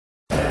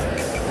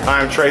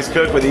I'm Trace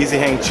Cook with Easy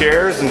Hang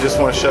Chairs, and just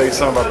want to show you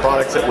some of our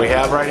products that we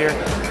have right here.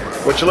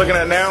 What you're looking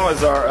at now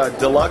is our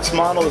deluxe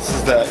model. This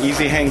is the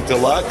Easy Hang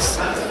Deluxe.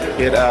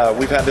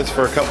 We've had this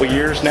for a couple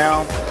years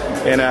now,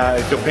 and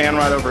if you'll pan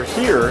right over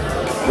here,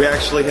 we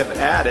actually have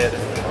added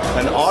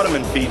an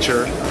ottoman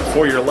feature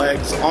for your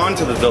legs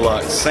onto the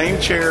Deluxe.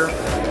 Same chair,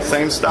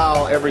 same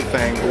style,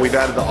 everything, but we've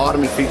added the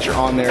ottoman feature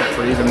on there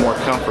for even more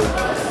comfort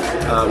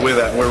with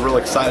that. We're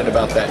really excited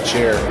about that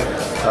chair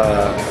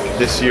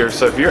this year.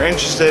 So if you're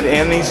interested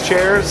in these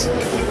chairs,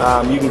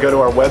 you can go to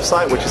our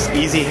website, which is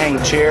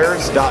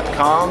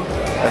easyhangchairs.com.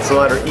 That's the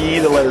letter E,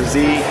 the letter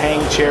Z,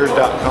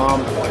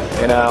 hangchairs.com,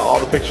 and all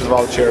the pictures of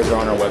all the chairs are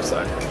on our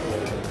website.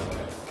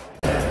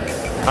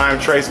 I'm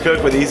Trace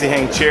Cook with Easy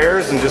Hang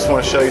Chairs, and just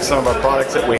want to show you some of our products that we